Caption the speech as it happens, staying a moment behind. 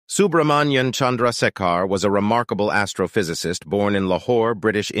Subrahmanyan Chandrasekhar was a remarkable astrophysicist born in Lahore,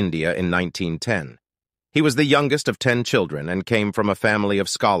 British India in 1910. He was the youngest of 10 children and came from a family of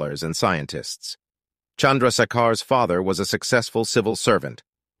scholars and scientists. Chandrasekhar's father was a successful civil servant,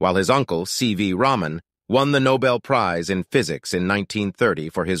 while his uncle, C.V. Raman, won the Nobel Prize in Physics in 1930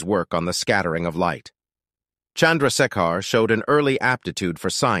 for his work on the scattering of light. Chandrasekhar showed an early aptitude for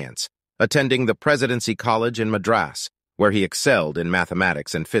science, attending the Presidency College in Madras, where he excelled in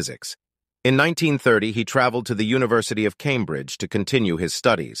mathematics and physics. In 1930, he traveled to the University of Cambridge to continue his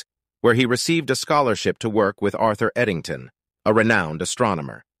studies, where he received a scholarship to work with Arthur Eddington, a renowned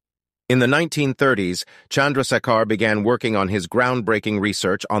astronomer. In the 1930s, Chandrasekhar began working on his groundbreaking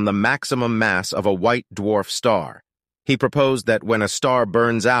research on the maximum mass of a white dwarf star. He proposed that when a star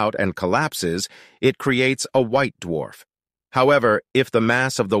burns out and collapses, it creates a white dwarf. However, if the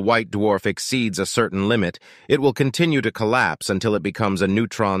mass of the white dwarf exceeds a certain limit, it will continue to collapse until it becomes a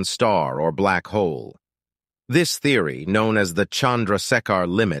neutron star or black hole. This theory, known as the Chandrasekhar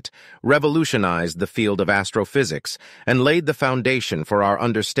limit, revolutionized the field of astrophysics and laid the foundation for our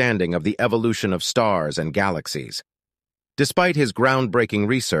understanding of the evolution of stars and galaxies. Despite his groundbreaking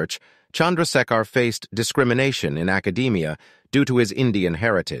research, Chandrasekhar faced discrimination in academia due to his Indian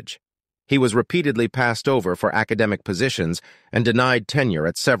heritage. He was repeatedly passed over for academic positions and denied tenure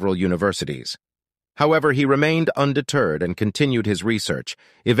at several universities. However, he remained undeterred and continued his research,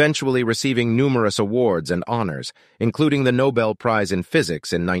 eventually receiving numerous awards and honors, including the Nobel Prize in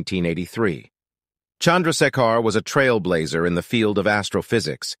Physics in 1983. Chandrasekhar was a trailblazer in the field of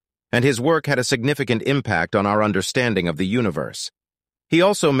astrophysics, and his work had a significant impact on our understanding of the universe. He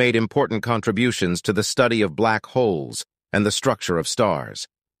also made important contributions to the study of black holes and the structure of stars.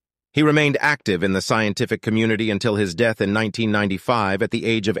 He remained active in the scientific community until his death in 1995 at the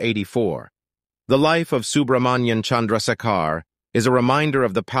age of 84. The life of Subrahmanyan Chandrasekhar is a reminder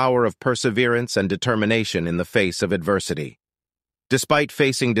of the power of perseverance and determination in the face of adversity. Despite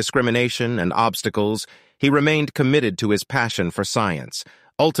facing discrimination and obstacles, he remained committed to his passion for science,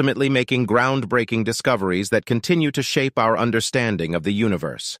 ultimately making groundbreaking discoveries that continue to shape our understanding of the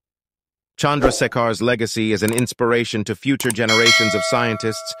universe. Chandrasekhar's legacy is an inspiration to future generations of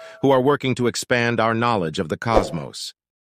scientists who are working to expand our knowledge of the cosmos.